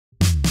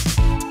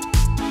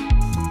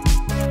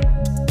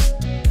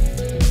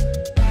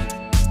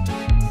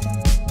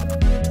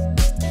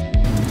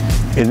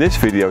In this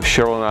video,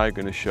 Cheryl and I are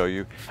going to show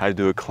you how to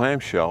do a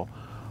clamshell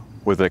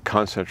with a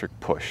concentric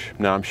push.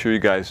 Now, I'm sure you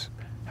guys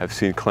have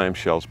seen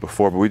clamshells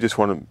before, but we just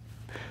want to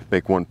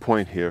make one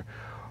point here.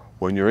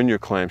 When you're in your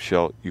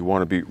clamshell, you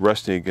want to be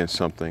resting against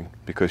something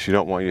because you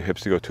don't want your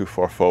hips to go too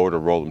far forward or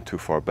roll them too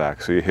far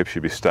back. So your hips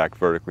should be stacked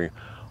vertically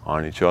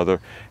on each other,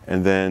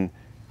 and then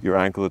your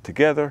ankles are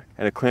together,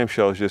 and a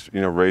clamshell is just,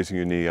 raising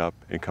your knee up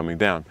and coming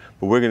down.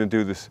 But we're going to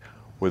do this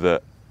with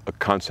a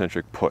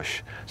concentric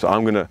push. So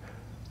I'm going to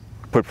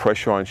put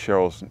pressure on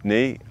Cheryl's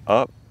knee,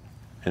 up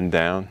and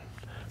down.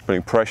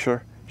 Putting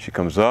pressure, she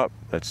comes up,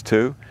 that's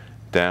 2,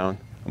 down.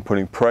 I'm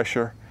putting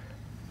pressure,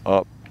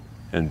 up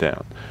and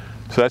down.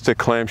 So that's a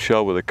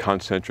clamshell with a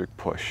concentric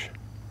push.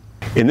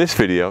 In this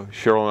video,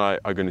 Cheryl and I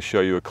are going to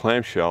show you a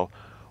clamshell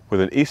with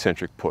an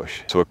eccentric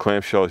push. So a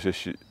clamshell is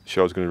just,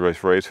 Cheryl's going to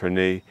raise her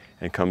knee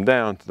and come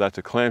down, so that's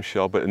a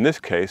clamshell. But in this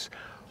case,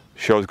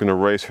 Cheryl's going to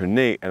raise her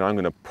knee and I'm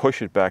going to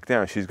push it back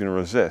down. She's going to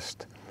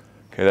resist.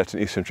 Okay, that's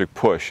an eccentric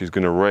push. She's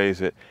going to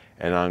raise it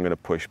and I'm going to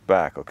push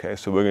back. Okay,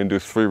 so we're going to do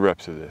 3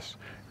 reps of this.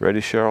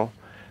 Ready, Cheryl?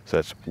 So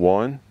that's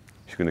 1.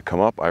 She's going to come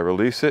up. I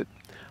release it.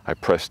 I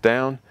press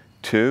down.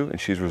 2, and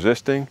she's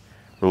resisting.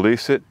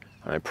 Release it,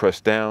 and I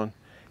press down,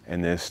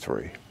 and there's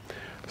 3.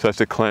 So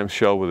that's a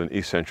clamshell with an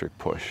eccentric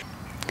push.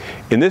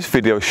 In this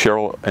video,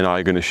 Cheryl and I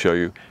are going to show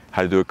you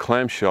how to do a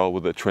clamshell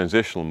with a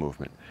transitional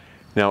movement.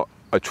 Now,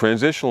 a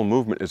transitional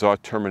movement is our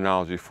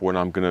terminology for when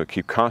I'm going to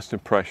keep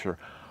constant pressure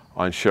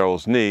on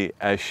Cheryl's knee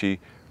as she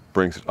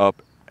brings it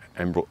up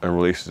and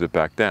releases it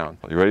back down.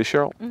 You ready,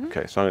 Cheryl? Mm-hmm.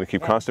 Okay, so I'm going to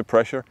keep constant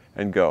pressure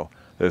and go.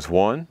 There's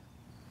 1.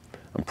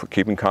 I'm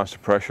keeping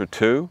constant pressure.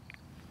 2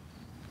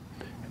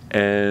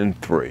 and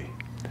 3.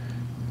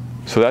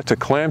 So that's a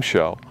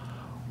clamshell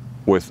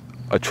with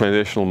a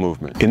transitional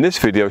movement. In this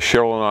video,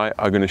 Cheryl and I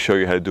are going to show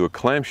you how to do a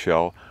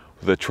clamshell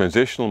with a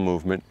transitional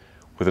movement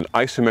with an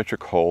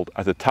isometric hold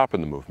at the top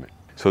of the movement.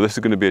 So this is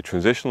going to be a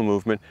transitional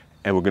movement,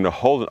 and we're going to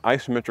hold an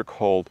isometric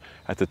hold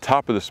at the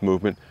top of this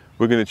movement.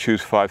 We're going to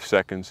choose 5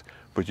 seconds,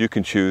 but you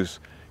can choose,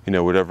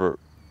 whatever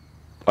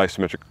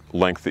isometric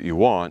length that you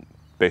want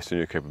based on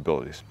your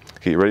capabilities.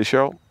 Okay, you ready,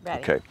 Cheryl?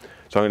 Ready. Okay,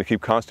 so I'm going to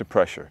keep constant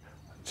pressure.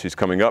 She's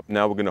coming up.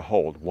 Now we're going to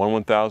hold 1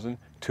 1000,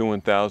 2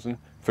 1000,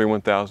 3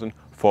 1000,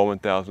 4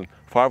 1000,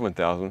 5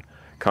 1000.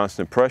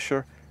 Constant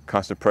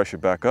pressure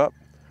back up.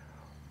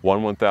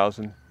 1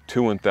 1000,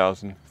 2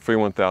 1000, 3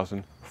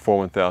 1000, 4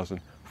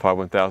 1000, 5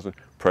 1000.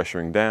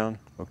 Pressuring down.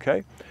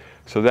 Okay,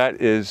 so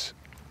that is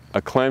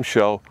a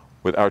clamshell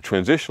with our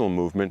transitional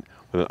movement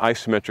with an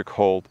isometric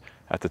hold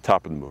at the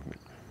top of the movement.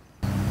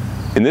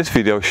 In this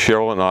video,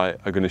 Cheryl and I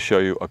are going to show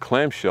you a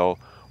clamshell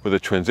with a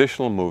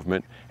transitional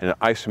movement and an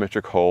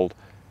isometric hold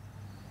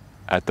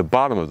at the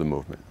bottom of the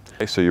movement.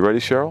 Okay, so you ready,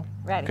 Cheryl?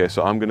 Ready. Okay,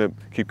 so I'm going to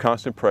keep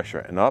constant pressure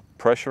and up,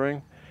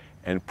 pressuring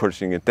and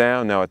pushing it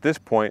down. Now at this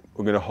point,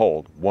 we're going to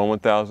hold 1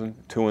 1000,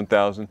 2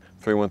 1000,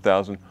 3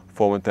 1000,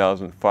 4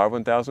 1000, 5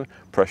 1000,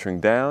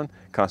 pressuring down,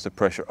 constant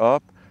pressure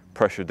up,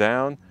 pressure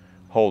down,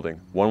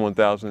 holding 1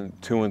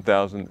 1000, 2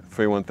 1000,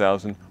 3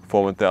 1000,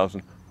 4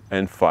 1000,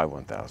 and 5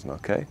 1000,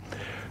 okay?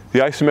 The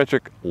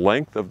isometric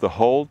length of the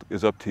hold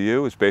is up to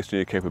you. It's based on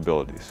your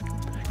capabilities.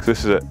 So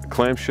this is a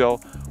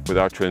clamshell with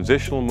our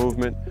transitional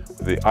movement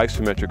with the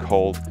isometric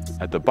hold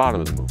at the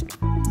bottom of the movement.